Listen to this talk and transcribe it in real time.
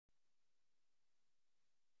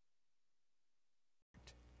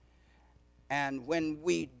And when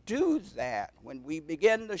we do that, when we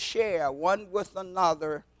begin to share one with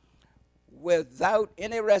another without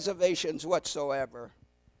any reservations whatsoever,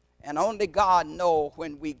 and only God knows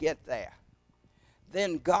when we get there,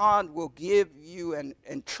 then God will give you and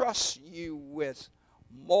entrust you with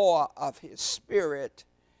more of his Spirit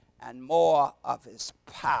and more of his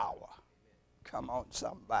power. Come on,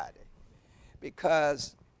 somebody.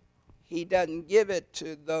 Because he doesn't give it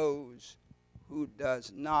to those who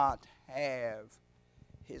does not have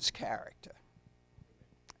his character.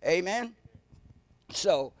 Amen?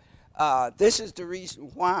 So, this is the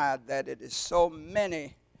reason why that it is so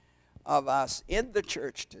many of us in the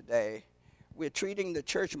church today. We're treating the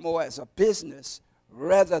church more as a business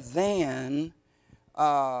rather than,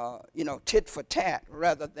 tit for tat,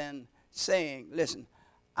 rather than saying, listen,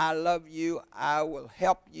 I love you, I will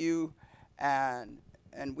help you, and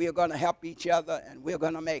we're going to help each other, and we're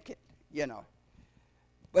going to make it,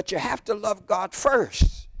 But you have to love God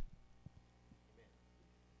first.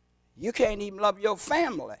 You can't even love your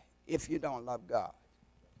family if you don't love God.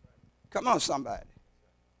 Come on, somebody.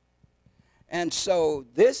 And so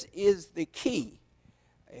this is the key.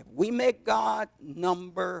 If we make God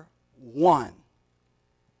number one,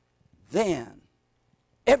 then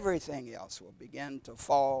everything else will begin to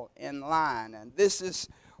fall in line. And this is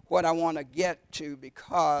what I want to get to,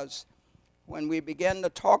 because when we begin to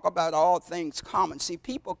talk about all things common, see,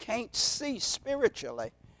 people can't see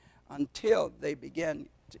spiritually until they begin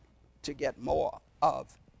to get more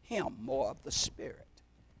of him, more of the Spirit.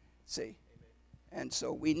 See? And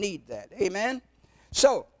so we need that. Amen?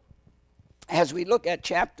 So, as we look at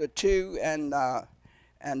chapter 2 and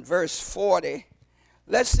verse 40,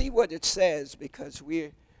 let's see what it says, because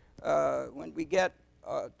when we get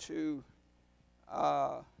to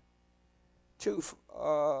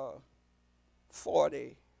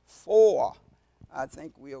 2:44, I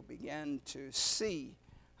think we'll begin to see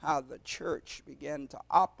how the church began to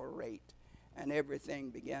operate and everything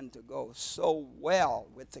began to go so well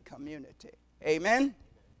with the community. Amen?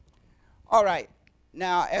 All right.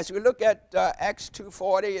 Now, as we look at Acts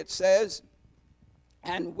 2:40, it says,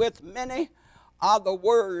 and with many other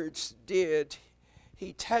words did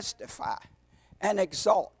he testify and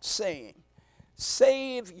exalt, saying,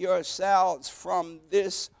 save yourselves from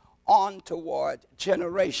this untoward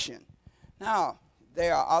generation. Now,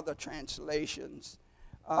 there are other translations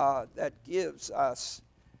that gives us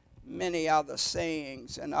many other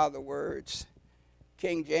sayings and other words.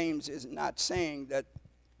 King James is not saying that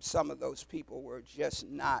some of those people were just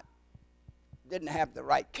didn't have the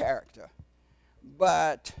right character.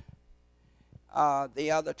 But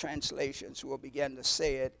the other translations will begin to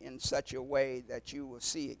say it in such a way that you will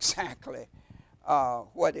see exactly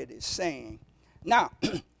what it is saying. Now,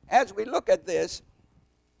 as we look at this,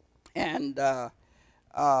 and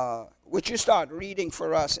would you start reading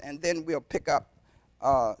for us, and then we'll pick up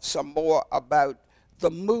some more about the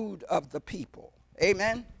mood of the people.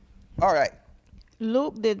 Amen? All right.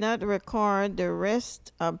 Luke did not record the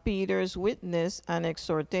rest of Peter's witness and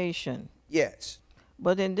exhortation. Yes.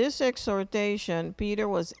 But in this exhortation, Peter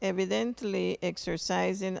was evidently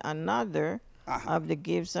exercising another of the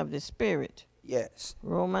gifts of the Spirit. Yes.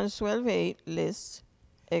 Romans 12:8 lists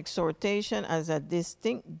exhortation as a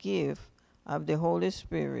distinct gift of the Holy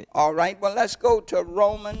Spirit. All right. Well, let's go to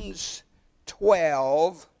Romans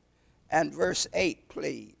 12 and verse 8,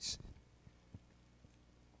 please.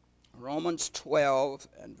 Romans 12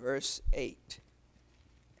 and verse 8.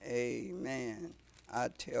 Amen. I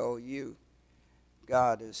tell you,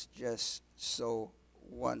 God is just so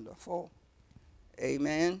wonderful.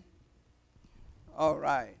 Amen. All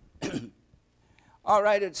right. All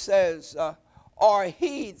right, it says, or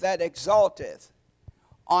he that exalteth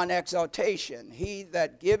on exaltation, he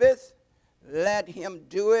that giveth, let him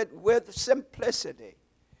do it with simplicity.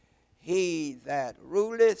 He that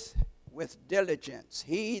ruleth with diligence,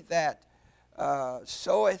 he that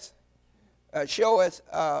showeth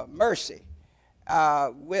mercy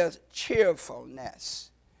with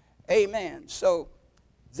cheerfulness. Amen. So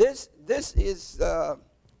this is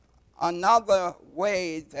another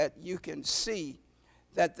way that you can see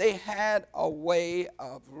that they had a way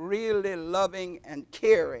of really loving and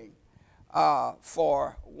caring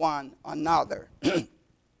for one another.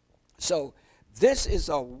 So this is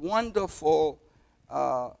a wonderful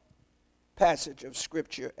passage of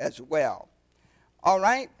Scripture as well. All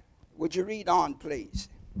right? Would you read on, please?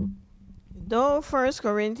 Though 1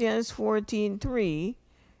 Corinthians 14:3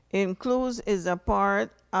 includes is a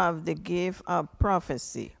part of the gift of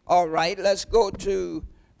prophecy. All right, let's go to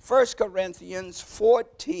 1 Corinthians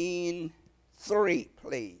 14:3,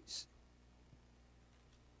 please.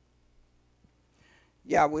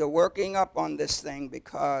 Yeah, we're working up on this thing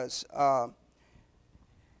because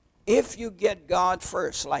if you get God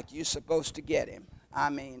first like you're supposed to get him, I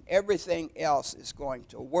mean, everything else is going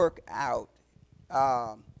to work out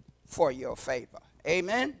for your favor.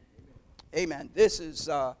 Amen? Amen. This is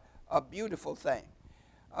a beautiful thing.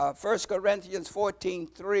 1 Corinthians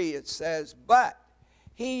 14:3, it says, "But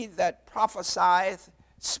he that prophesieth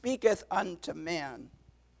speaketh unto men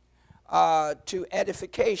to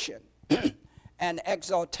edification and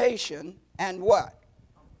exaltation and what?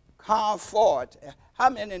 Comfort." How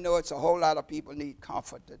many know it's a whole lot of people need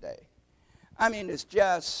comfort today? I mean, it's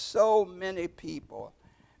just so many people.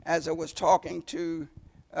 As I was talking to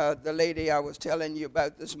the lady I was telling you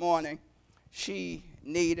about this morning, she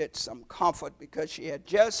needed some comfort because she had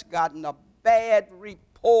just gotten a bad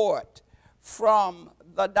report from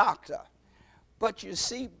the doctor. But you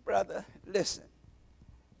see, brother, listen,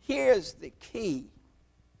 here's the key.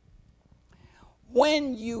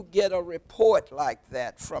 When you get a report like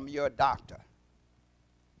that from your doctor,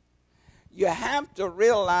 you have to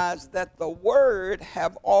realize that the Word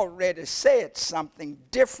have already said something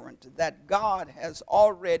different that God has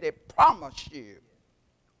already promised you.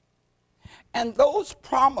 And those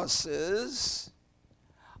promises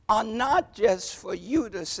are not just for you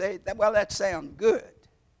to say, well, that sounds good.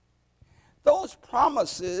 Those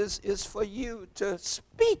promises is for you to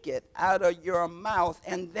speak it out of your mouth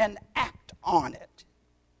and then act on it.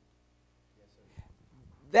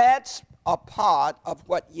 That's a part of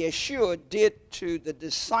what Yeshua did to the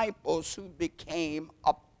disciples who became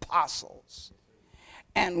apostles.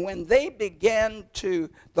 And when they began to,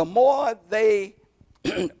 the more they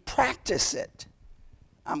practice it,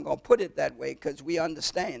 I'm going to put it that way because we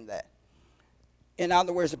understand that. In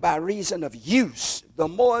other words, by reason of use, the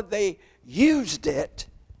more they used it,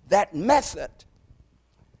 that method,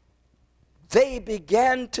 they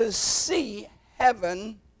began to see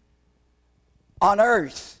heaven on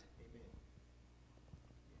earth.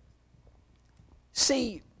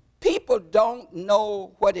 See, people don't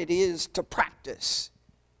know what it is to practice.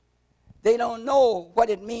 They don't know what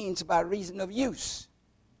it means by reason of use.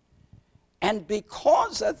 And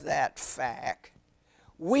because of that fact,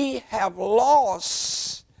 we have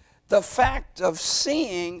lost the fact of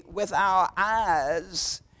seeing with our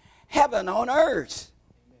eyes heaven on earth.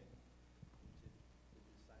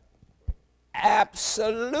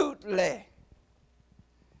 Absolutely.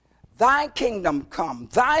 Thy kingdom come,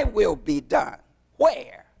 thy will be done.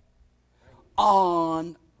 Where?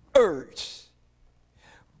 On earth.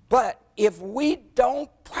 But if we don't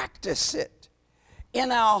practice it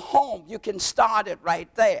in our home, you can start it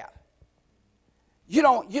right there. You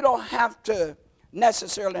don't have to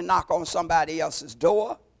necessarily knock on somebody else's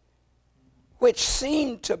door, which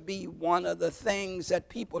seemed to be one of the things that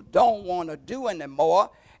people don't want to do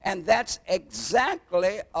anymore, and that's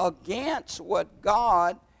exactly against what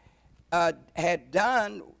God had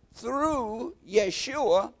done through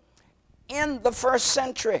Yeshua in the first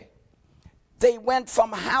century. They went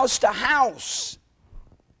from house to house.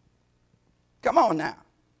 Come on now.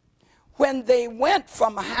 When they went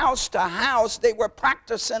from house to house, they were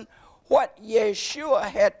practicing what Yeshua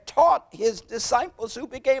had taught his disciples who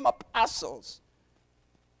became apostles.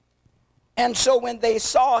 And so when they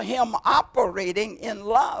saw him operating in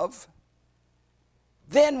love,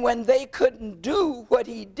 then when they couldn't do what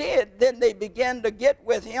he did, then they began to get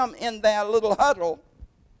with him in their little huddle.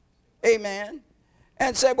 Amen.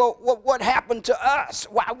 And say, well, what happened to us?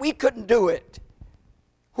 Why we couldn't do it?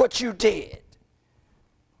 What you did.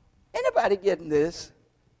 Anybody getting this?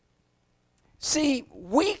 See,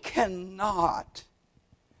 we cannot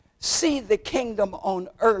see the kingdom on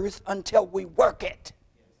earth until we work it.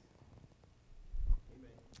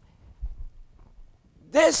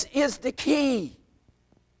 This is the key.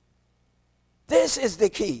 This is the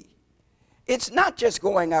key. It's not just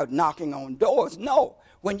going out knocking on doors. No,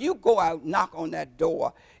 when you go out and knock on that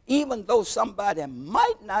door, even though somebody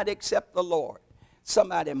might not accept the Lord,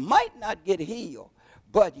 somebody might not get healed,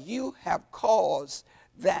 but you have caused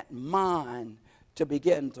that mind to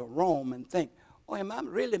begin to roam and think, oh, am I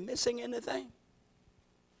really missing anything?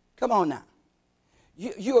 Come on now.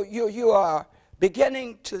 You are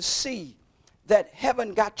beginning to see that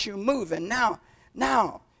heaven got you moving.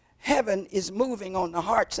 Now, heaven is moving on the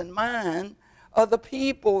hearts and mind of the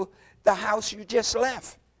people, the house you just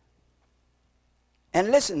left.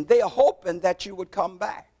 And listen, they are hoping that you would come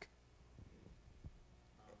back.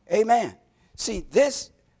 Amen. See,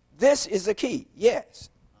 this is the key. Yes.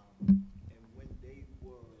 And when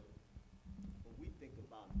we think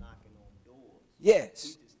about knocking on doors,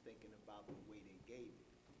 yes, we just thinking about the way they gave it.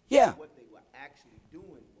 Yeah. What they were actually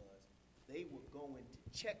doing was they were going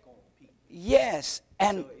to check on people. Yes,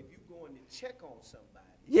 and So if you're going to check on somebody,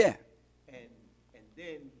 yeah, and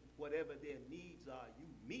then whatever their needs are, you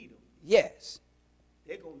meet them. yes,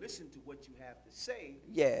 They're going to listen to what you have to say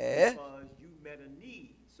yeah, because you met a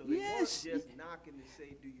need. So they yes. weren't just knocking to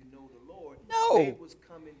say, do you know the Lord? No. They was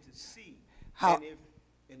coming to see. How- And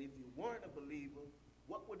if you weren't a believer,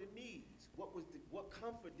 what were the needs? What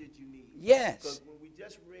comfort did you need? Yes. Because when we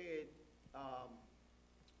just read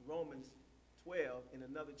Romans 12 in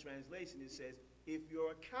another translation, it says, if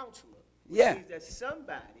you're a counselor, which Yeah. means that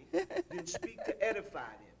somebody didn't speak to edify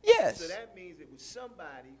them. Yes. So that means it was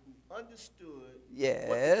somebody who understood what the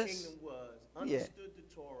Yes. kingdom was, Yeah. understood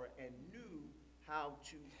the Torah, and knew how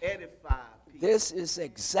to edify people. This is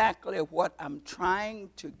exactly what I'm trying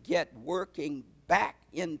to get working back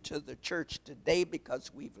into the church today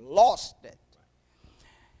because we've lost it.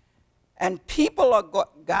 And people are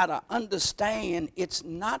got to understand it's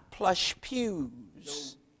not plush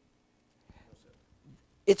pews.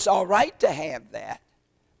 It's all right to have that,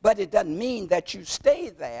 but it doesn't mean that you stay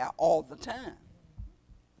there all the time.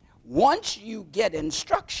 Once you get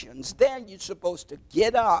instructions, then you're supposed to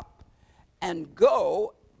get up and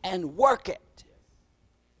go and work it.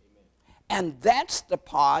 And that's the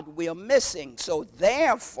part we're missing. So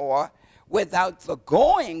therefore, without the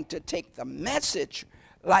going to take the message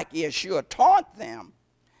like Yeshua taught them,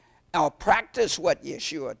 or practice what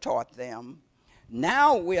Yeshua taught them,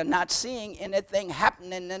 now we're not seeing anything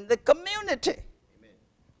happening in the community. Amen.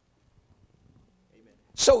 Amen.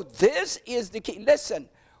 So this is the key. Listen,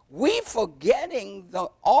 we're forgetting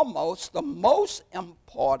almost the most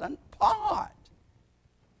important part.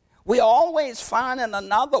 We're always finding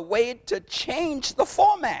another way to change the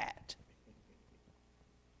format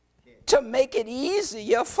to make it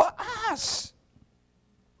easier for us.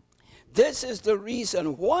 This is the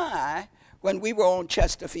reason why when we were on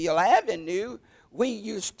Chesterfield Avenue, we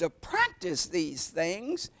used to practice these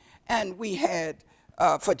things, and we had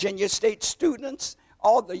Virginia State students,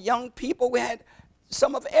 all the young people. We had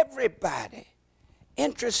some of everybody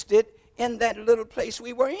interested in that little place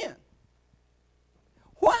we were in.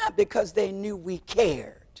 Why? Because they knew we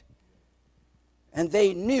cared. And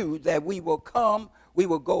they knew that we will come, we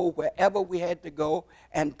will go wherever we had to go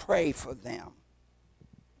and pray for them.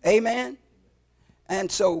 Amen?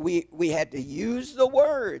 And so we had to use the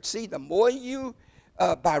word. See, the more you,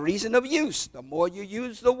 by reason of use, the more you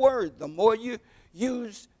use the word, the more you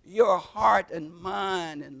use your heart and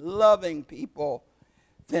mind in loving people,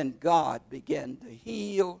 then God began to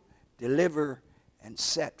heal, deliver, and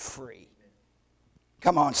set free.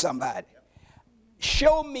 Come on, somebody.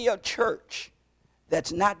 Show me a church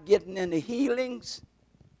that's not getting any healings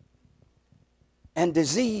and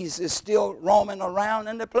disease is still roaming around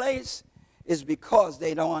in the place, is because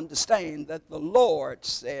they don't understand that the Lord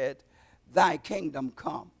said, thy kingdom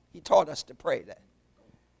come. He taught us to pray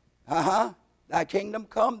that. Thy kingdom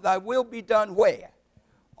come, thy will be done where?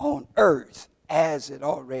 On earth as it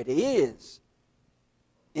already is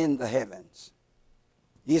in the heavens.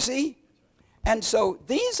 You see? And so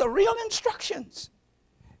these are real instructions.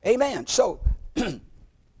 Amen. So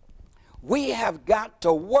we have got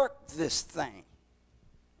to work this thing.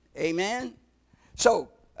 Amen. So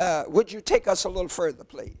would you take us a little further,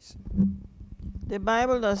 please? The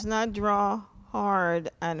Bible does not draw hard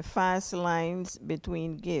and fast lines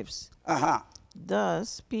between gifts.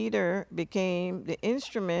 Thus, Peter became the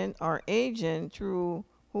instrument or agent through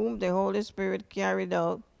whom the Holy Spirit carried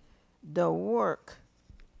out the work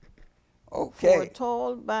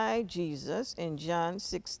foretold by Jesus in John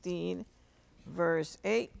 16, verse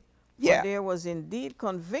 8. Yeah. For there was indeed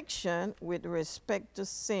conviction with respect to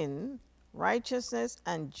sin, righteousness,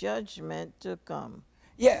 and judgment to come.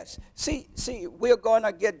 Yes. See, we're going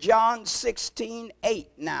to get John 16:8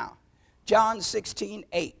 now. John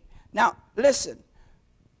 16:8. Now, listen.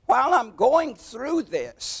 While I'm going through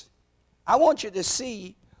this, I want you to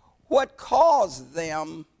see what caused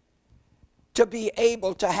them to be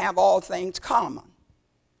able to have all things common.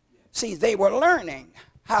 See, they were learning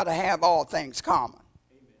how to have all things common.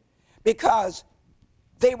 Because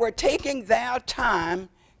they were taking their time,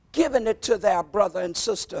 giving it to their brother and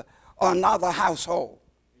sister or another household.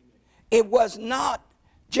 It was not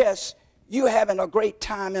just you having a great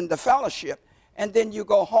time in the fellowship and then you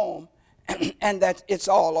go home and that it's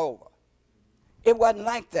all over. It wasn't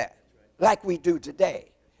like that, like we do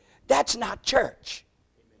today. That's not church.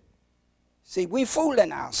 See, we're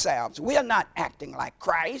fooling ourselves. We're not acting like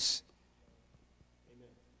Christ.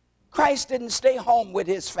 Christ didn't stay home with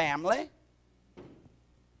his family.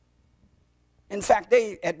 In fact,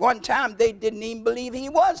 at one time, they didn't even believe he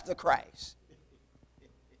was the Christ.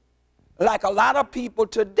 Like a lot of people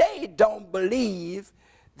today don't believe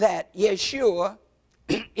that Yeshua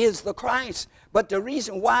is the Christ. But the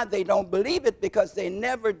reason why they don't believe it, because they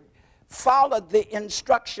never followed the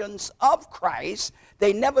instructions of Christ.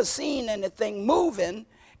 They never seen anything moving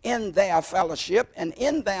in their fellowship and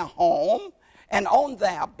in their home and on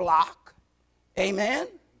their block. Amen?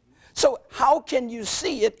 So how can you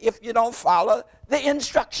see it if you don't follow the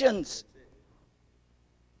instructions?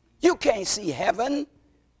 You can't see heaven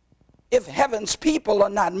if heaven's people are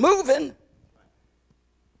not moving.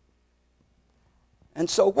 And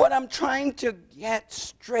so what I'm trying to get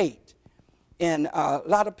straight, and a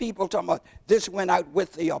lot of people talking about this went out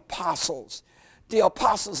with the apostles. The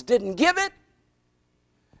apostles didn't give it,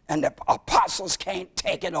 and the apostles can't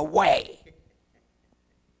take it away.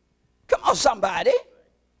 Come on, somebody.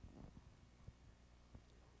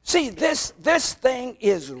 See, this thing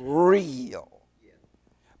is real,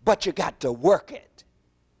 but you got to work it.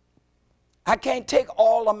 I can't take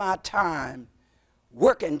all of my time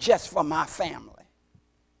working just for my family.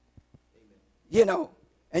 You know,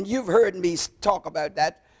 and you've heard me talk about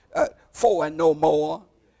that, 4 and no more,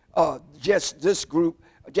 just this group,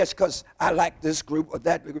 just because I like this group or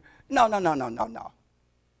that group. No, no, no, no, no, no.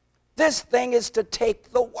 This thing is to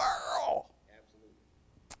take the world. Absolutely.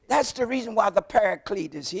 That's the reason why the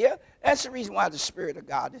Paraclete is here. That's the reason why the Spirit of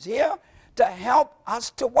God is here, to help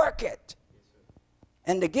us to work it. Yes,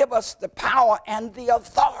 and to give us the power and the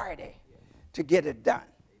authority to get it done.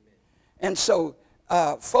 Amen. And so,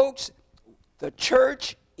 folks, the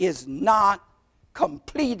church is not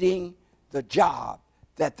completing the job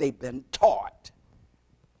that they've been taught.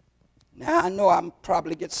 Now, I know I'm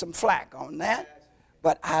probably get some flack on that,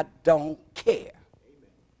 but I don't care.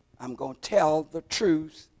 I'm going to tell the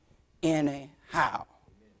truth anyhow.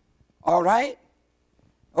 All right?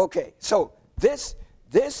 Okay, so this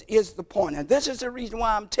is the point. And this is the reason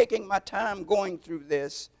why I'm taking my time going through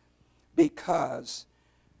this, because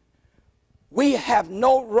we have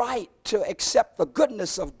no right to accept the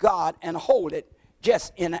goodness of God and hold it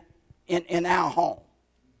just in our home.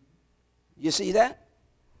 You see that?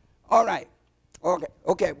 All right.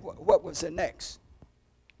 Okay. What was the next?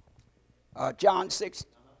 John 6.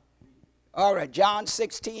 All right. John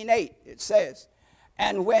 16:8. It says,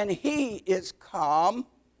 and when he is come,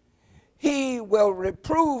 he will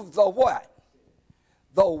reprove the what?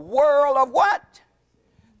 The world of what?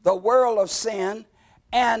 The world of sin,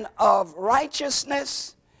 and of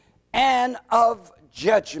righteousness, and of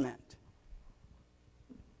judgment.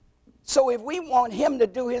 So if we want him to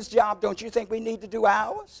do his job, don't you think we need to do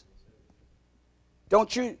ours?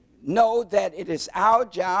 Don't you know that it is our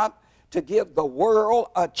job to give the world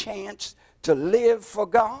a chance to live for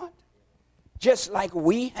God, just like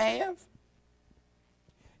we have?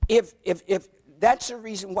 If that's the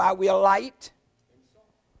reason why we are light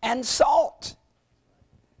and salt.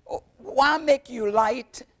 Why make you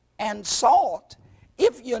light and salt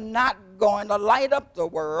if you're not going to light up the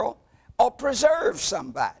world or preserve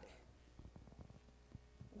somebody?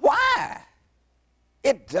 Why?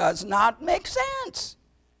 It does not make sense.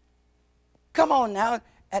 Come on now,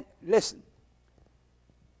 and listen.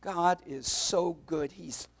 God is so good.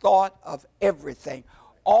 He's thought of everything.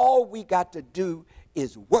 All we got to do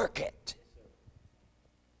is work it.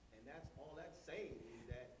 And that's all that's saying, is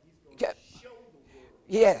that he's going to show the world.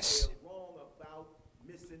 Yes. They're wrong about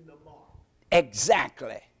missing the mark.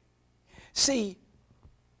 Exactly. See,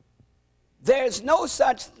 there's no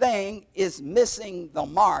such thing as missing the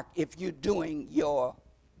mark if you're doing your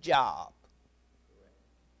job.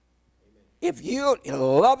 If you're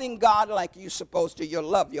loving God like you're supposed to, you'll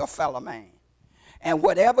love your fellow man. And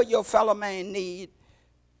whatever your fellow man need,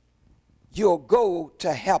 you'll go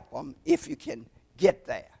to help them if you can get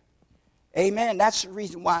there. Amen. That's the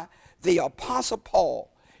reason why the Apostle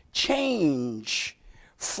Paul changed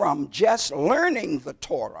from just learning the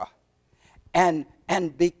Torah and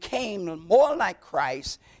became more like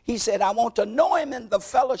Christ. He said, I want to know him in the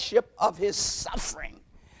fellowship of his suffering.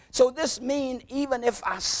 So this means even if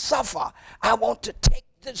I suffer, I want to take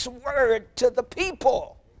this word to the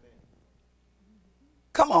people.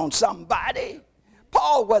 Come on, somebody.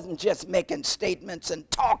 Paul wasn't just making statements and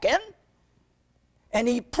talking. And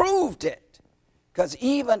he proved it. Because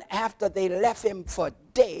even after they left him for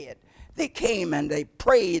dead, they came and they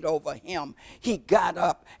prayed over him. He got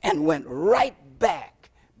up and went right back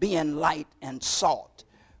being light and salt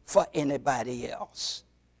for anybody else.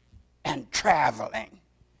 And traveling.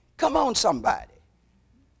 Come on, somebody.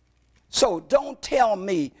 So don't tell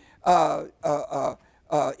me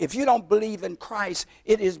if you don't believe in Christ,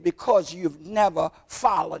 it is because you've never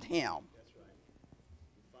followed him. That's right.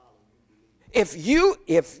 You follow, you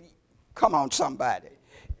believe. Come on, somebody.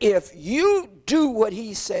 if you do what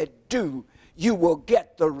he said do, you will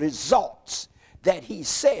get the results that he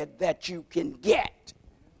said that you can get.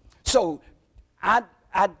 So I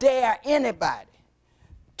dare anybody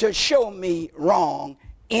to show me wrong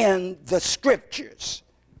in the scriptures.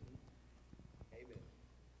 Amen.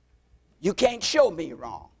 You can't show me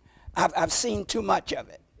wrong. I've seen too much of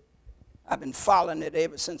it. I've been following it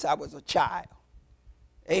ever since I was a child.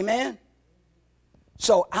 Amen?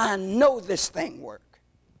 So I know this thing works.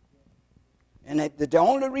 And the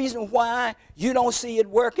only reason why you don't see it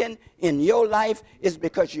working in your life is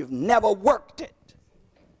because you've never worked it.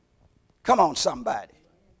 Come on, somebody.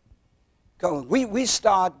 Because we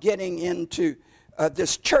start getting into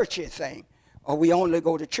this churchy thing. Or we only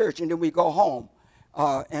go to church and then we go home.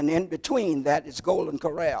 And in between that is Golden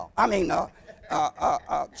Corral. I mean,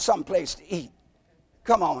 someplace to eat.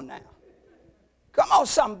 Come on now. Come on,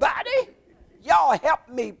 somebody. Y'all help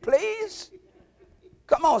me, please.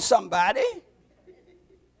 Come on, somebody.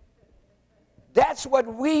 That's what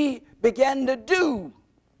we began to do.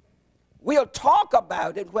 We'll talk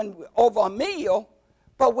about it when we're over a meal,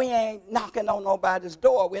 but we ain't knocking on nobody's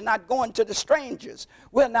door. We're not going to the strangers.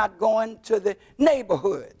 We're not going to the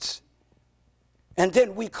neighborhoods. And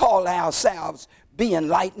then we call ourselves being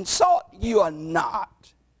light and salt. You are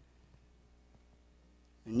not.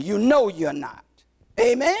 And you know you're not.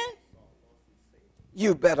 Amen?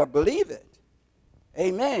 You better believe it.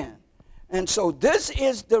 Amen. And so this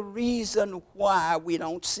is the reason why we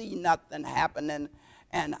don't see nothing happening,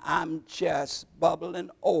 and I'm just bubbling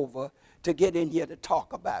over to get in here to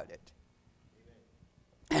talk about it.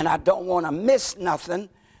 And I don't want to miss nothing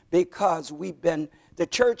because the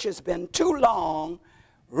church has been too long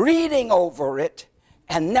reading over it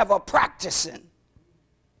and never practicing.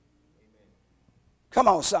 Come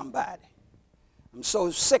on, somebody. I'm so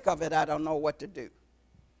sick of it, I don't know what to do.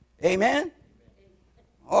 Amen?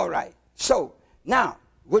 All right. So, now,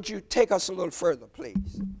 would you take us a little further,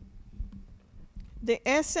 please? The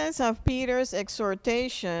essence of Peter's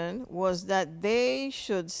exhortation was that they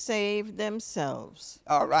should save themselves.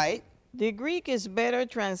 All right. The Greek is better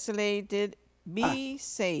translated, be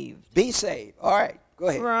saved. Be saved. All right. Go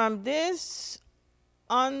ahead. From this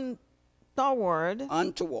untoward,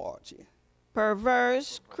 yeah.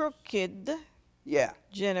 perverse, crooked Yeah.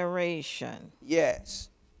 generation. Yes.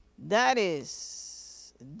 That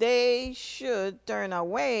is, they should turn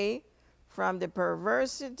away from the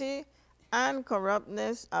perversity and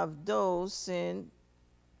corruptness of those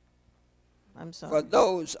for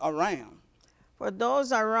those around. For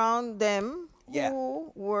those around them Yeah.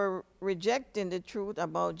 who were rejecting the truth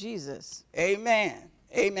about Jesus. Amen.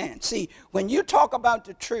 Amen. See, when you talk about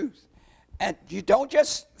the truth, and you don't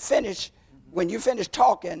just finish, when you finish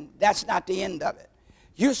talking, that's not the end of it.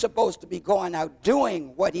 You're supposed to be going out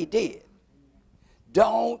doing what he did.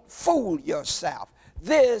 Don't fool yourself.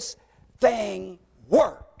 This thing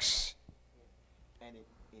works. And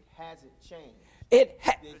it hasn't changed.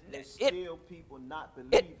 There's still people not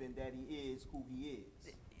believing that he is who he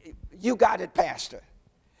is. You got it, Pastor.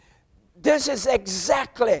 This is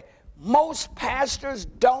exactly, most pastors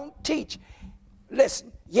don't teach.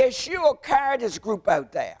 Listen, Yeshua carried his group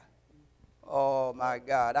out there. Oh, my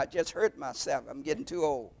God, I just hurt myself. I'm getting too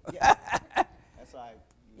old. Yeah. That's all right.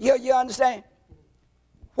 You understand?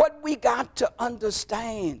 What we got to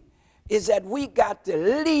understand is that we got to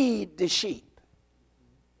lead the sheep.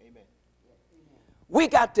 Amen. We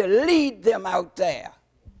got to lead them out there.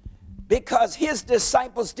 Because his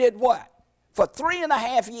disciples did what? For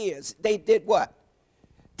 3.5 years, they did what?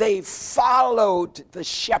 They followed the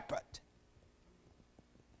shepherd.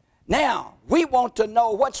 Now, we want to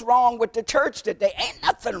know what's wrong with the church today. Ain't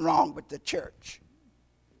nothing wrong with the church.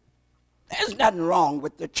 There's nothing wrong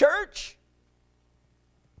with the church.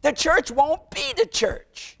 The church won't be the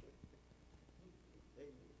church.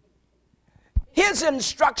 His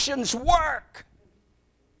instructions work.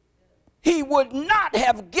 He would not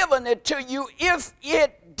have given it to you if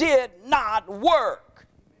it did not work.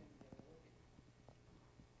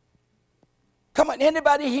 Come on,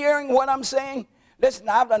 anybody hearing what I'm saying? Listen,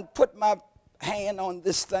 I've done put my hand on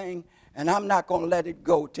this thing, and I'm not going to let it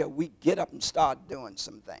go till we get up and start doing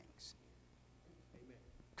some things. Amen.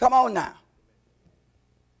 Come on now.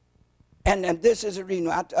 And this is the reason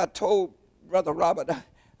I told Brother Robert,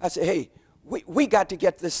 I said, hey, we got to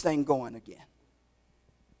get this thing going again.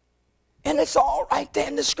 And it's all right there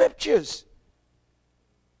in the scriptures.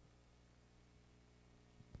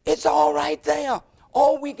 It's all right there.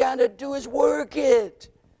 All we got to do is work it.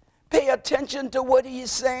 Pay attention to what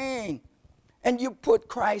he's saying. And you put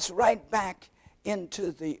Christ right back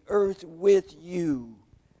into the earth with you.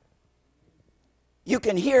 You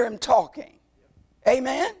can hear him talking.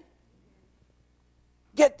 Amen?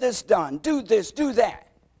 Get this done. Do this, do that.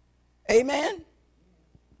 Amen?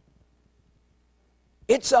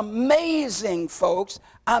 It's amazing, folks.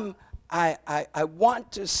 I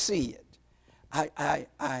want to see it. I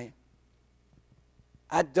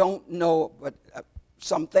don't know, but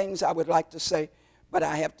some things I would like to say, but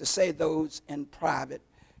I have to say those in private,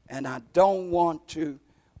 and I don't want to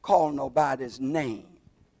call nobody's name.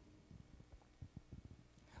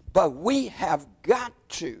 But we have got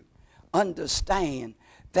to understand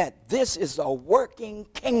that this is a working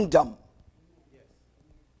kingdom.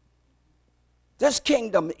 This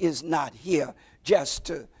kingdom is not here just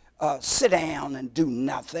to sit down and do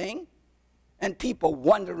nothing. And people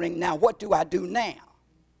wondering now, what do I do now?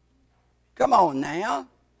 Come on now.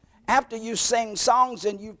 After you sing songs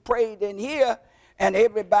and you prayed in here and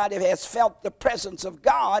everybody has felt the presence of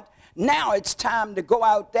God, now it's time to go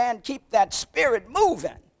out there and keep that spirit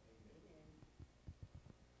moving.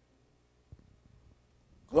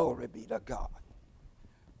 Glory be to God.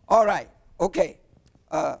 All right. Okay.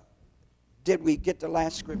 Did we get the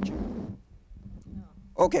last scripture? No.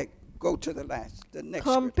 Okay. Go to the next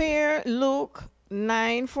Compare scripture. Luke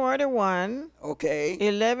 9:41. Okay.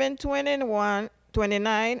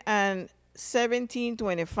 11:29 and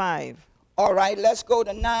 17:25. All right. Let's go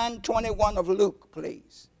to 9:21 of Luke,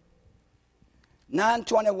 please.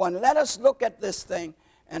 9:21. Let us look at this thing.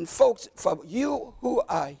 And folks, for you who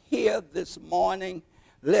are here this morning,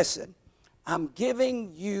 listen, I'm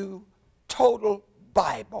giving you total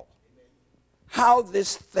Bible. How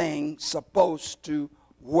this thing's supposed to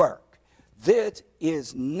work. This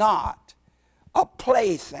is not a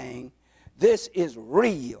plaything. This is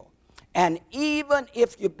real. And even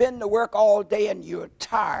if you've been to work all day and you're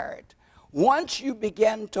tired, once you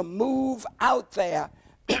begin to move out there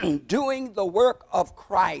doing the work of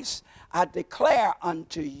Christ, I declare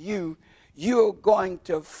unto you, you're going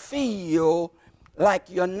to feel like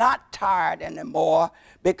you're not tired anymore,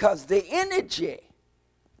 because the energy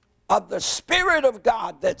of the Spirit of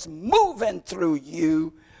God that's moving through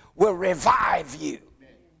you will revive you.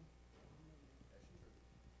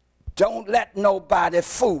 Don't let nobody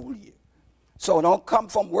fool you. So don't come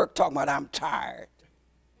from work talking about I'm tired.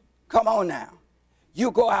 Come on now.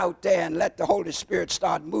 You go out there and let the Holy Spirit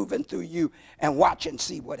start moving through you and watch and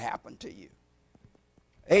see what happened to you.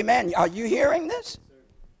 Amen. Are you hearing this?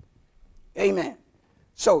 Amen.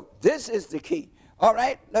 So this is the key. All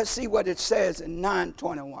right, let's see what it says in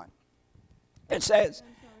 9:21. It says,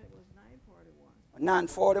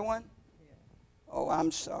 9:41? Oh,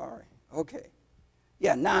 I'm sorry. Okay.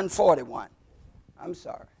 Yeah, 9:41. I'm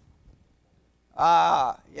sorry.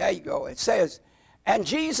 There you go. It says, and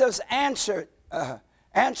Jesus answering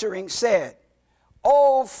said,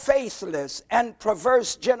 O faithless and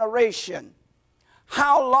perverse generation,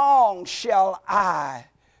 how long shall I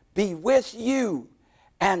be with you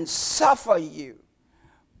and suffer you?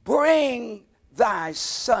 Bring thy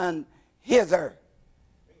son hither.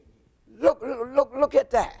 Look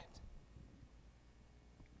at that.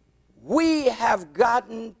 We have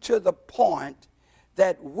gotten to the point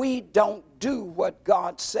that we don't do what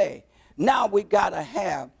God say. Now we got to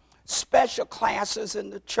have special classes in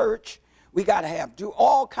the church. We got to do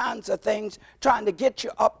all kinds of things trying to get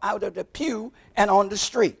you up out of the pew and on the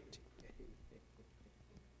street.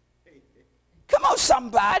 Come on,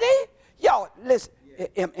 somebody. Yo, listen.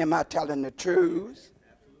 Am I telling the truth?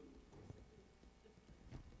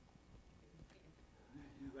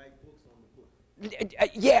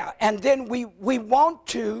 Yeah, and then we want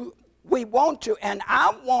to, and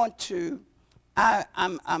I want to.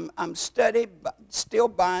 I'm studying, still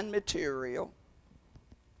buying material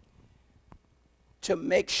to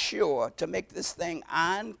make sure, to make this thing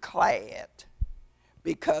ironclad,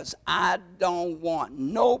 because I don't want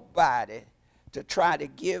nobody to try to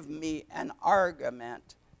give me an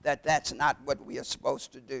argument that that's not what we are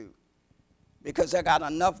supposed to do. Because I got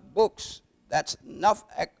enough books, that's enough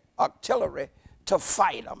artillery to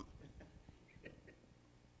fight them.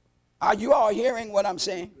 Are you all hearing what I'm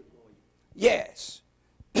saying? Yes.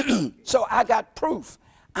 So I got proof.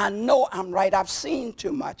 I know I'm right. I've seen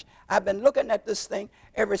too much. I've been looking at this thing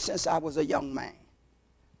ever since I was a young man.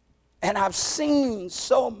 And I've seen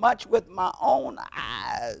so much with my own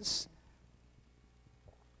eyes.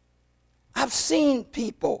 I've seen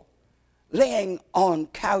people laying on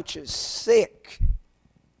couches sick.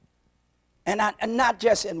 And not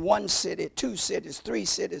just in one city, 2 cities, 3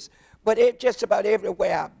 cities, but just about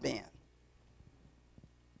everywhere I've been.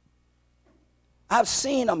 I've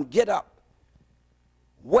seen them get up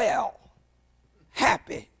well,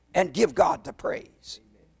 happy, and give God the praise.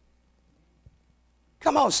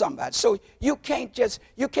 Come on, somebody. So you can't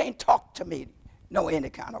talk to me no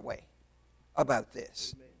any kind of way about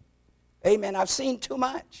this. Amen. I've seen too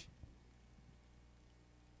much.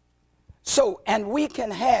 So, and we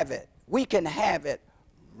can have it. We can have it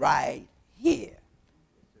right here.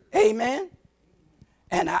 Amen.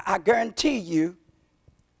 And I guarantee you,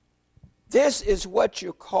 this is what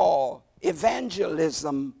you call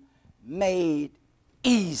evangelism made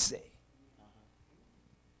easy.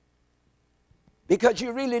 Because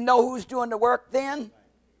you really know who's doing the work then.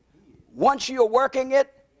 Once you're working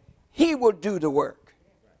it, he will do the work.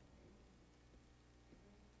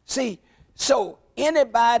 See, so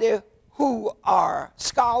anybody who are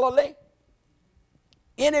scholarly,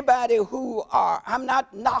 anybody who are, I'm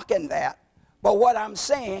not knocking that, but what I'm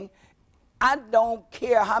saying, I don't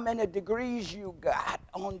care how many degrees you got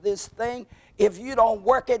on this thing. If you don't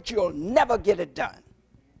work it, you'll never get it done.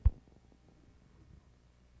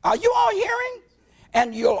 Are you all hearing?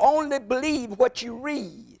 And you'll only believe what you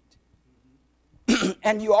read.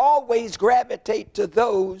 And you always gravitate to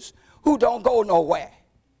those who don't go nowhere.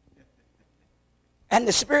 And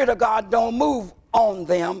the Spirit of God don't move on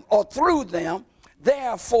them or through them.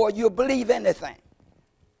 Therefore, you believe anything.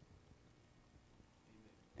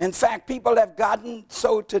 In fact, people have gotten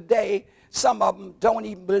so today, some of them don't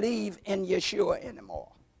even believe in Yeshua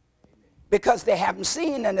anymore. Because they haven't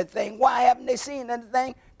seen anything. Why haven't they seen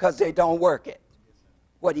anything? Because they don't work it.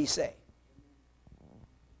 What he say?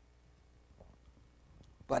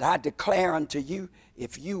 But I declare unto you,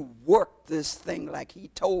 if you work this thing like he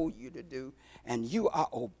told you to do, and you are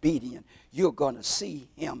obedient, you're going to see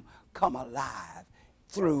him come alive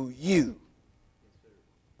through you.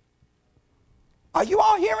 Are you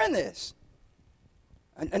all hearing this?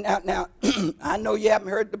 And now I know you haven't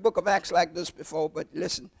heard the book of Acts like this before, but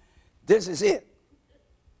listen, this is it.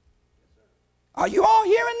 Are you all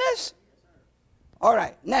hearing this? All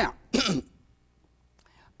right, now,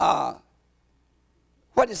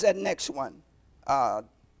 what is that next one?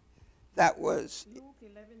 That was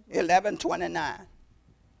 11:29.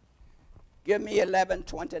 Give me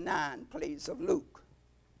 11:29, please, of Luke.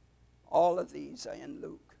 All of these are in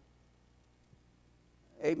Luke.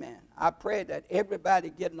 Amen. I pray that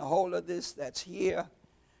everybody getting a hold of this that's here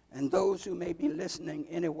and those who may be listening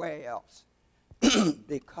anywhere else.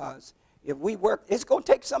 Because if we work, it's going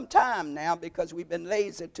to take some time now because we've been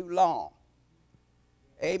lazy too long.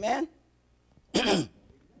 Amen?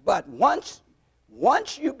 But once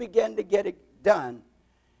you begin to get it done,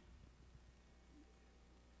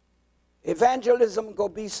 evangelism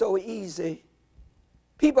going to be so easy.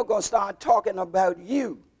 People going to start talking about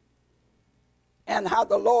you and how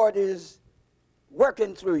the Lord is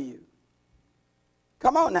working through you.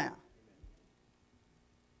 Come on now.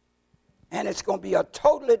 And it's going to be a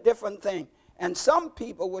totally different thing. And some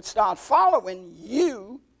people would start following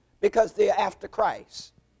you because they're after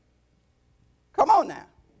Christ. Come on now.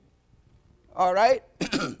 All right?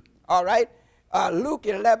 All right? Luke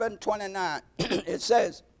 11:29, it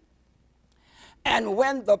says, and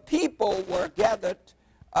when the people were gathered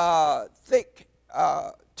thick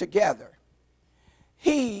together,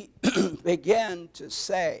 he began to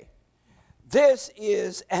say, this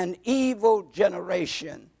is an evil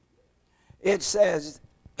generation. It says,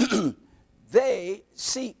 they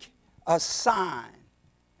seek a sign,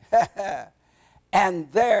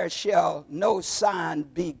 and there shall no sign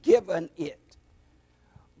be given it,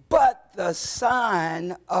 but the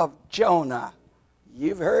sign of Jonah.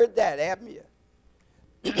 You've heard that, haven't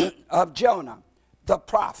you? Of Jonah, the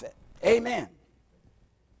prophet. Amen.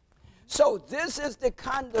 So this is the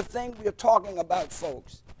kind of thing we're talking about,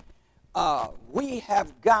 folks. We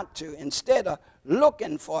have got to, instead of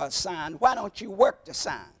looking for a sign, why don't you work the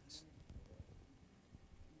signs?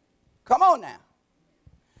 Come on now.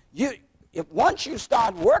 Once you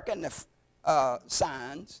start working the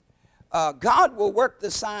signs, God will work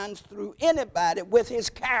the signs through anybody with his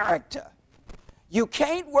character. You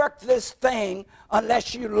can't work this thing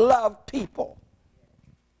unless you love people,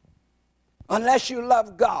 unless you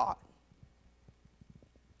love God.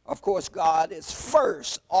 Of course, God is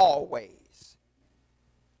first always.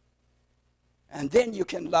 And then you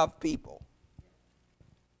can love people.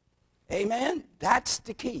 Amen? That's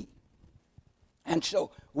the key. And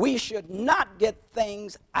so we should not get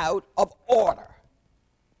things out of order.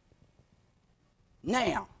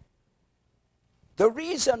 Now, the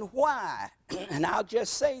reason why, and I'll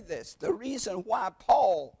just say this, the reason why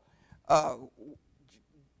Paul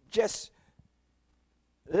just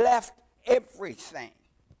left everything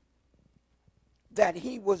that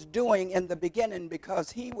he was doing in the beginning,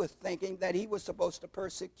 because he was thinking that he was supposed to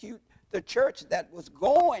persecute the church that was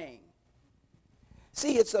going.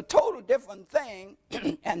 See, it's a total different thing,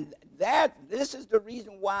 and this is the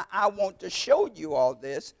reason why I want to show you all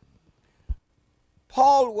this.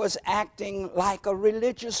 Paul was acting like a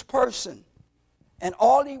religious person, and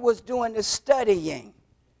all he was doing is studying.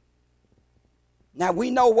 Now, we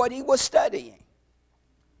know what he was studying.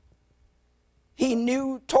 He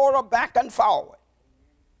knew Torah back and forward.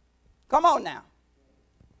 Come on now.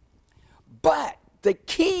 But the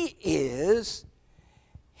key is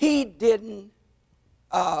he didn't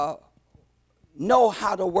know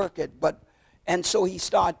how to work it, and so he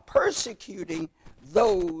started persecuting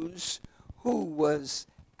those who was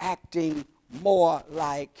acting more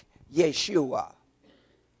like Yeshua,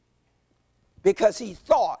 because he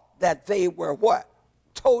thought that they were what?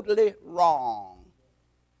 Totally wrong.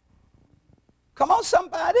 Come on,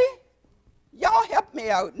 somebody. Y'all help me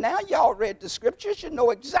out now. Y'all read the scriptures. You know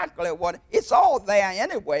exactly what. It's all there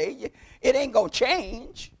anyway. It ain't going to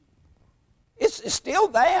change. It's still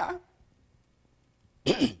there.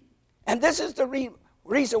 And this is the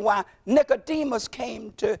reason why Nicodemus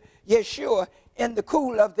came to Yeshua in the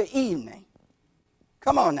cool of the evening.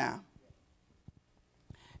 Come on now.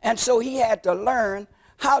 And so he had to learn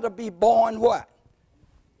how to be born what?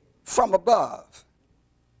 From above.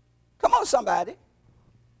 Come on, somebody.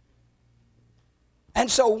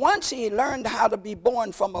 And so once he learned how to be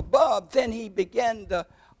born from above, then he began to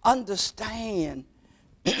understand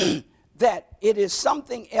that it is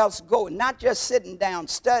something else going, not just sitting down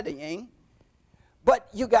studying, but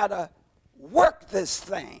you got to work this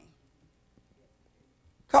thing.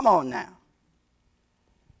 Come on now.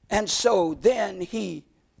 And so then he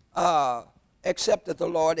accepted the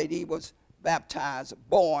Lord, and he was baptized,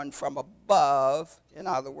 born from above. In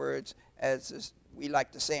other words, as we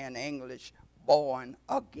like to say in English, born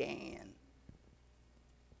again.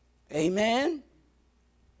 Amen.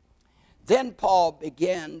 Then Paul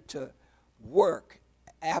began to work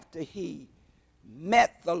after he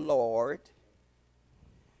met the Lord,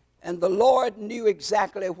 and the Lord knew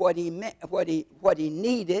exactly what he meant, what he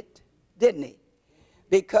needed, didn't he?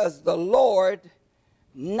 Because the Lord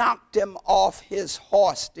knocked him off his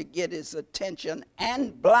horse to get his attention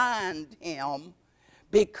and blind him,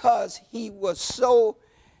 because he was so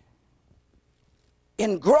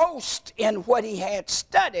engrossed in what he had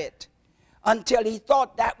studied until he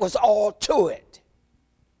thought that was all to it.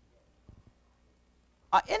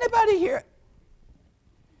 Anybody here?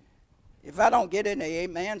 If I don't get any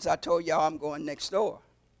amens, I told y'all I'm going next door.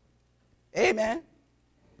 Amen.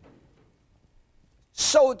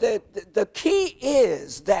 So the key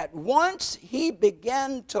is that once he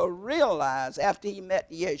began to realize, after he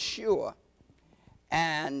met Yeshua,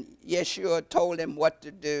 and Yeshua told him what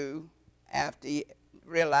to do, after he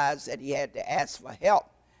realized that he had to ask for help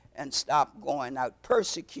and stop going out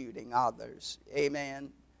persecuting others,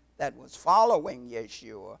 amen, that was following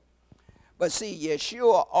Yeshua. But see,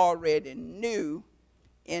 Yeshua already knew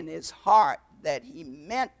in his heart that he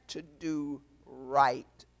meant to do right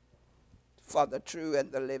for the true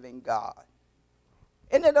and the living God.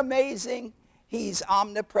 Isn't it amazing? He's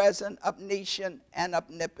omnipresent, omniscient, and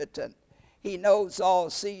omnipotent. He knows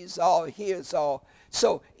all, sees all, hears all.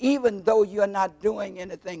 So even though you're not doing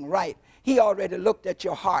anything right, he already looked at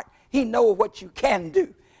your heart. He knows what you can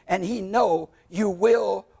do, and he knows you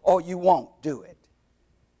will or you won't do it.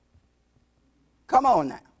 Come on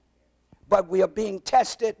now. But we are being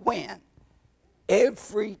tested when?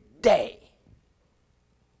 Every day.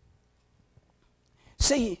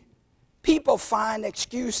 See, people find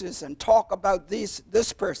excuses and talk about this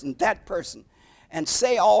person, that person, and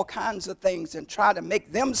say all kinds of things and try to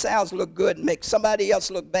make themselves look good and make somebody else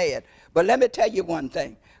look bad. But let me tell you one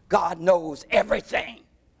thing. God knows everything.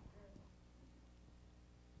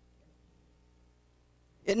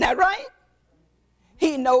 Isn't that right?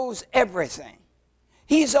 He knows everything.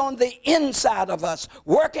 He's on the inside of us,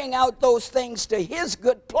 working out those things to his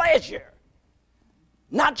good pleasure.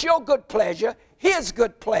 Not your good pleasure, his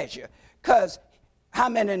good pleasure. Because how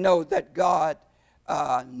many know that God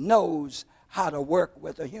knows how to work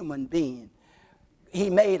with a human being? He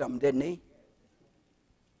made them, didn't he?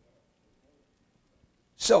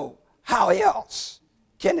 So how else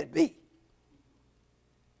can it be?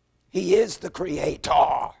 He is the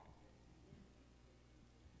creator.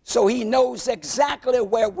 So he knows exactly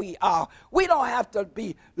where we are. We don't have to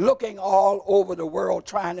be looking all over the world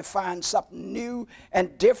trying to find something new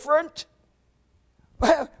and different.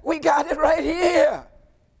 Well, we got it right here.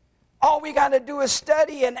 All we got to do is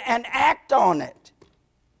study and act on it.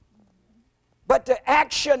 But the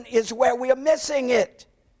action is where we are missing it.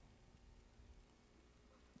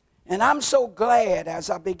 And I'm so glad as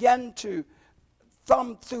I began to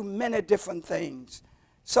thumb through many different things.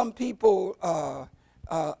 Some people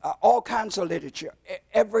all kinds of literature,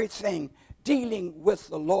 everything dealing with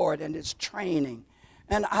the Lord and his training.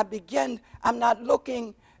 And I'm not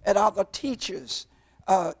looking at other teachers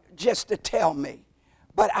just to tell me,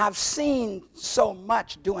 but I've seen so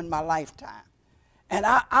much during my lifetime. And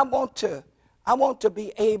I want to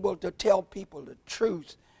be able to tell people the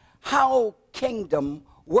truth, how kingdom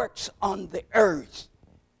works on the earth.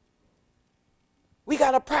 We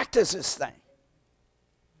got to practice this thing.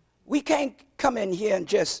 We can't come in here and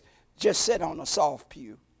just sit on a soft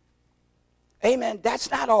pew. Amen.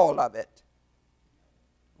 That's not all of it.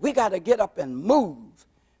 We got to get up and move,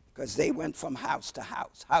 because they went from house to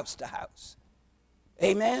house, house to house.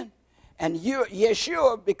 Amen. And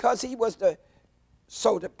Yeshua, because he was the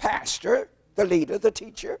pastor, the leader, the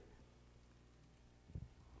teacher,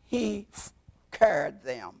 he carried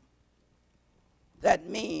them. That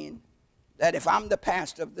means that if I'm the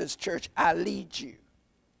pastor of this church, I lead you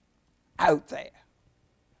out there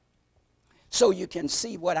so you can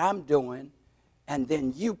see what I'm doing, and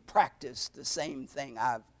then you practice the same thing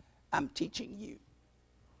I'm teaching you.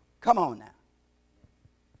 Come on now.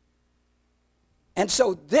 And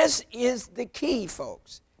so this is the key,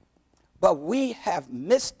 folks. But we have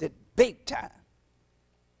missed it big time.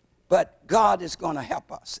 But God is going to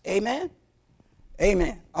help us. Amen?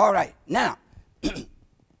 Amen. All right. Now,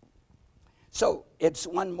 so it's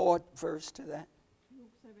one more verse to that.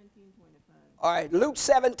 Luke 17:25. All right. Luke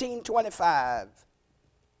 17:25.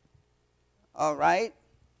 All right.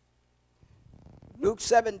 Luke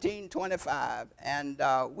 17:25. And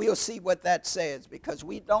we'll see what that says, because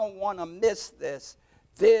we don't want to miss this.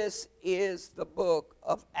 This is the book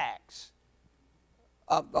of Acts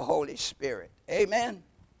of the Holy Spirit. Amen.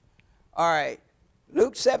 All right.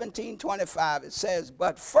 Luke 17:25, it says,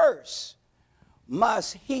 but first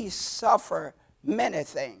must he suffer many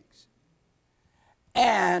things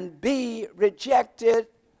and be rejected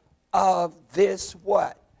of this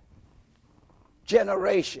what?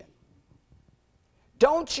 Generation.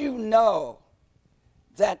 Don't you know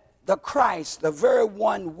that the Christ, the very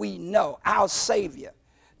one we know, our Savior,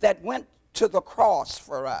 that went to the cross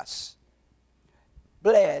for us,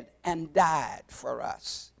 bled and died for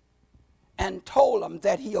us, and told them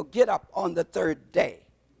that he'll get up on the third day?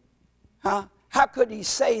 Huh? How could he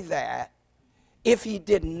say that if he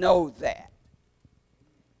didn't know that?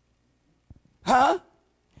 Huh?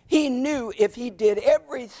 He knew if he did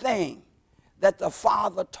everything that the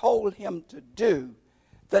Father told him to do,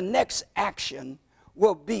 the next action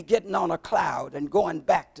will be getting on a cloud and going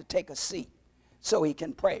back to take a seat so he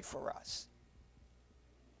can pray for us.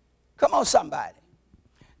 Come on, somebody.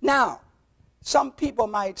 Now, some people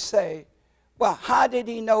might say, well, how did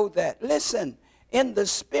he know that? Listen, in the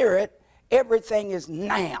Spirit, everything is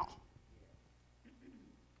now.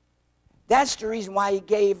 That's the reason why he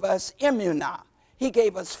gave us immuno. He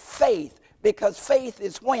gave us faith, because faith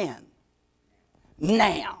is when?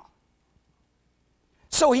 Now.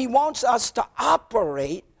 So he wants us to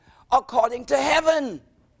operate according to heaven.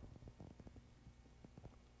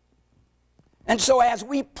 And so as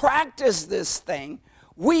we practice this thing,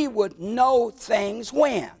 we would know things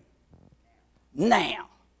when? Now.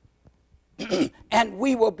 And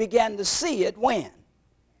we will begin to see it when?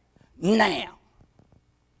 Now.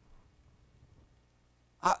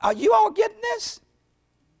 Are you all getting this?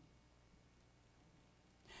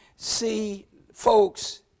 See,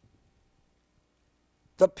 folks,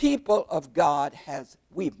 the people of God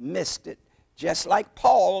we've missed it. Just like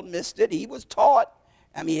Paul missed it. He was taught.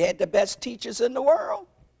 I mean, he had the best teachers in the world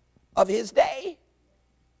of his day.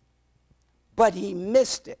 But he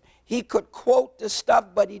missed it. He could quote the stuff,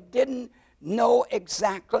 but he didn't know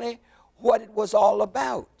exactly what it was all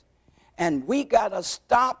about. And we got to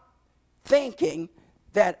stop thinking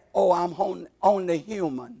that, oh, I'm only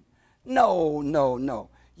human. No, no, no.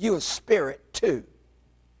 You're a spirit too.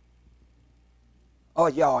 Oh,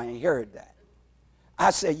 y'all ain't heard that.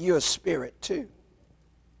 I said you're a spirit too.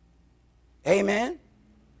 Amen?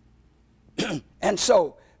 And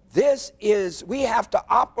so we have to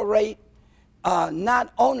operate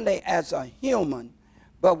not only as a human,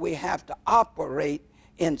 but we have to operate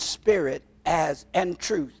in spirit and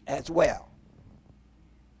truth as well.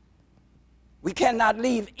 We cannot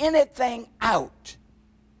leave anything out.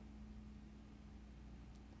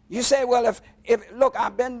 You say, well, if look,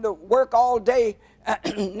 I've been to work all day,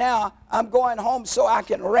 now I'm going home so I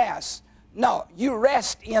can rest. No, you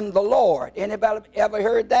rest in the Lord. Anybody ever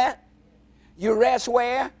heard that? You rest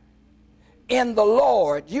where? In the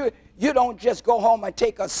Lord. You don't just go home and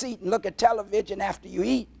take a seat and look at television after you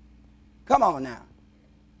eat. Come on now.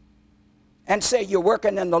 And say you're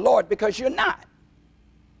working in the Lord, because you're not.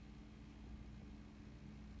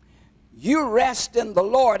 you rest in the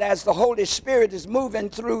Lord as the Holy Spirit is moving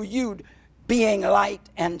through you, being light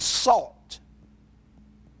and salt.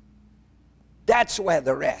 That's where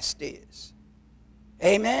the rest is.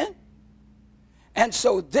 Amen? And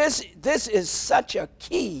so this is such a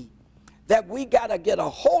key that we got to get a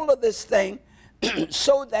hold of this thing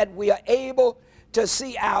so that we are able to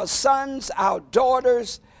see our sons, our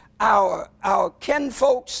daughters, our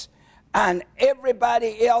kinfolks, and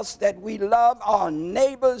everybody else that we love, our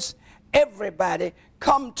neighbors, everybody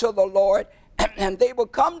come to the Lord, and they will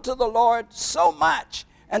come to the Lord so much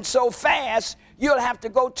and so fast, you'll have to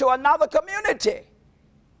go to another community.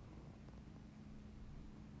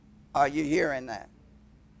 Are you hearing that?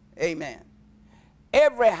 Amen.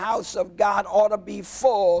 Every house of God ought to be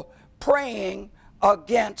full praying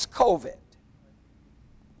against COVID.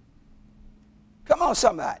 Come on,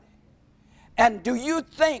 somebody. And do you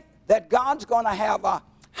think that God's going to have a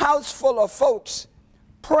house full of folks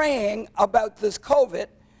praying about this COVID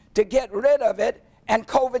to get rid of it, and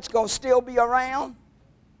COVID's going to still be around?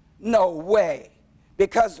 No way.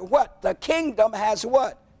 Because what? The kingdom has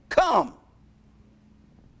what? Come.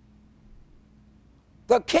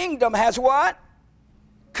 The kingdom has what?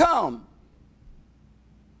 Come.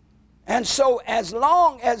 And so as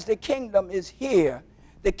long as the kingdom is here,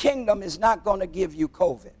 the kingdom is not going to give you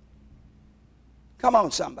COVID. Come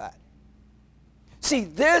on, somebody. See,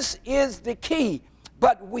 this is the key.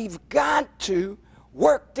 But we've got to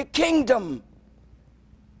work the kingdom.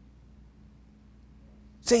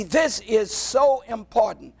 See, this is so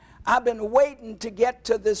important. I've been waiting to get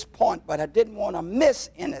to this point, but I didn't want to miss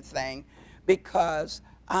anything because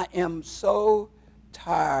I am so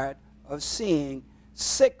tired of seeing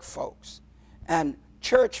sick folks and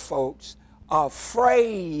church folks are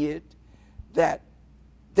afraid that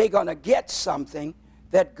they're going to get something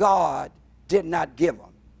that God did not give them.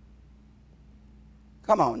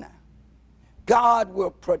 Come on now. God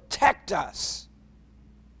will protect us.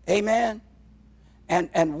 Amen.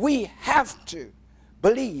 And we have to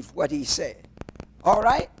believe what he said. All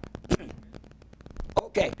right?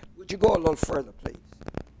 Okay. Would you go a little further, please?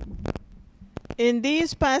 In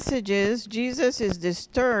these passages, Jesus is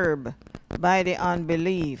disturbed by the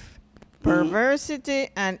unbelief, perversity,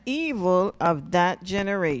 and evil of that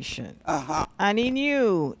generation. And he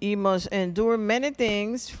knew he must endure many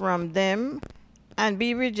things from them and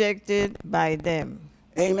be rejected by them.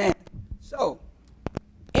 Amen. So,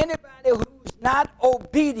 anybody who's not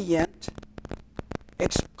obedient,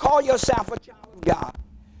 call yourself a child of God.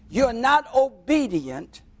 You're not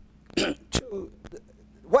obedient to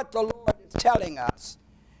what the Lord is telling us,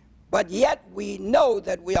 but yet we know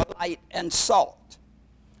that we are light and salt.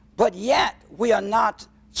 But yet we are not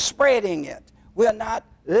spreading it. We are not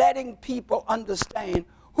letting people understand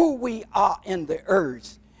who we are in the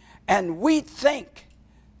earth. And we think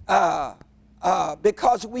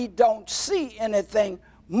because we don't see anything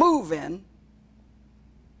moving,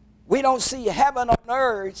 we don't see heaven on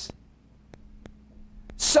earth,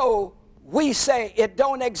 so we say it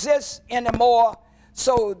don't exist anymore.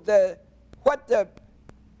 So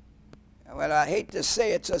well, I hate to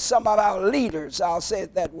say it to some of our leaders, I'll say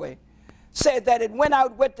it that way, said that it went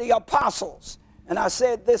out with the apostles. And I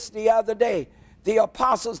said this the other day. The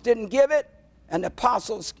apostles didn't give it, and the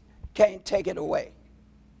apostles can't take it away.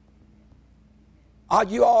 Are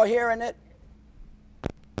you all hearing it?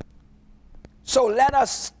 So let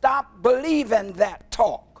us stop believing that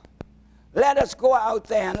talk. Let us go out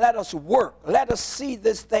there and let us work. Let us see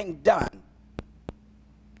this thing done.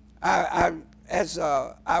 As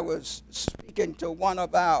I was speaking to one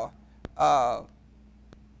of our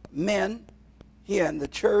men here in the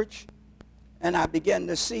church, and I began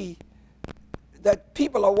to see that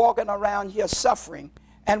people are walking around here suffering,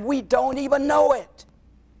 and we don't even know it.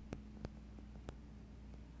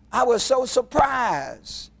 I was so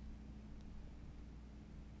surprised.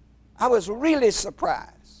 I was really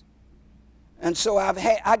surprised. And so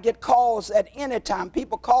I get calls at any time,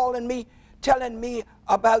 people calling me, telling me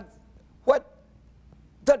about what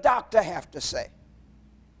the doctor have to say.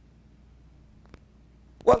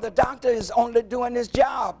 Well, the doctor is only doing his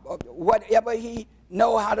job, whatever he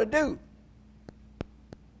know how to do.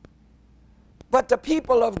 But the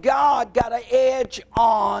people of God got an edge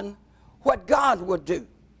on what God would do.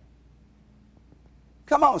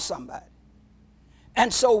 Come on, somebody.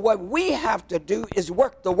 And so what we have to do is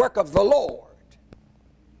work the work of the Lord.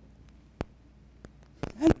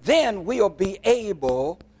 And then we'll be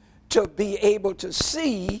able to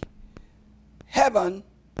see heaven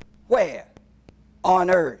where? On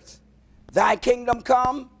earth. Thy kingdom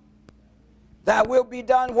come, thy will be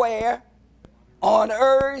done where? On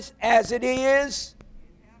earth as it is.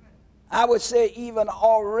 I would say even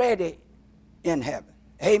already in heaven.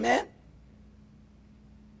 Amen?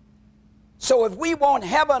 So if we want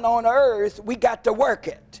heaven on earth, we got to work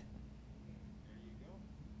it.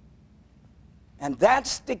 And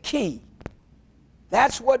that's the key.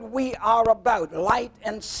 That's what we are about, light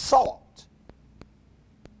and salt.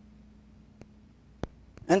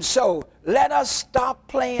 And so let us stop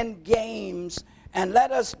playing games and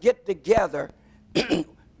let us get together.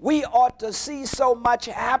 We ought to see so much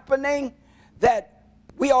happening that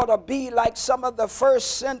we ought to be like some of the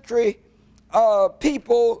first century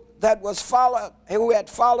people that who had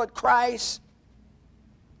followed Christ.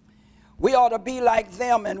 We ought to be like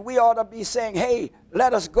them, and we ought to be saying, hey,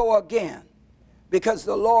 let us go again, because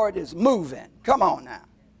the Lord is moving. Come on now.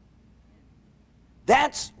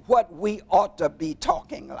 That's what we ought to be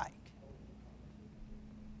talking like.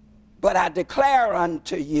 But I declare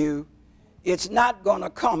unto you, it's not going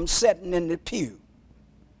to come sitting in the pew.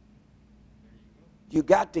 You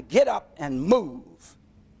got to get up and move.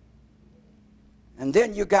 And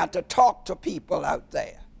then you got to talk to people out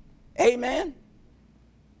there. Amen?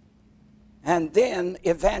 And then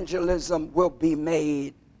evangelism will be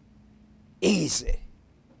made easy.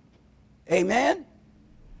 Amen?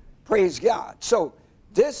 Praise God. So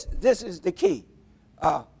this is the key.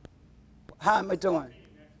 How am I doing?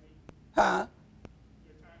 Huh?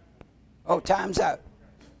 Oh, time's out.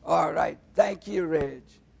 All right. Thank you, Reg.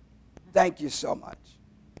 Thank you so much.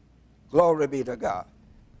 Glory be to God.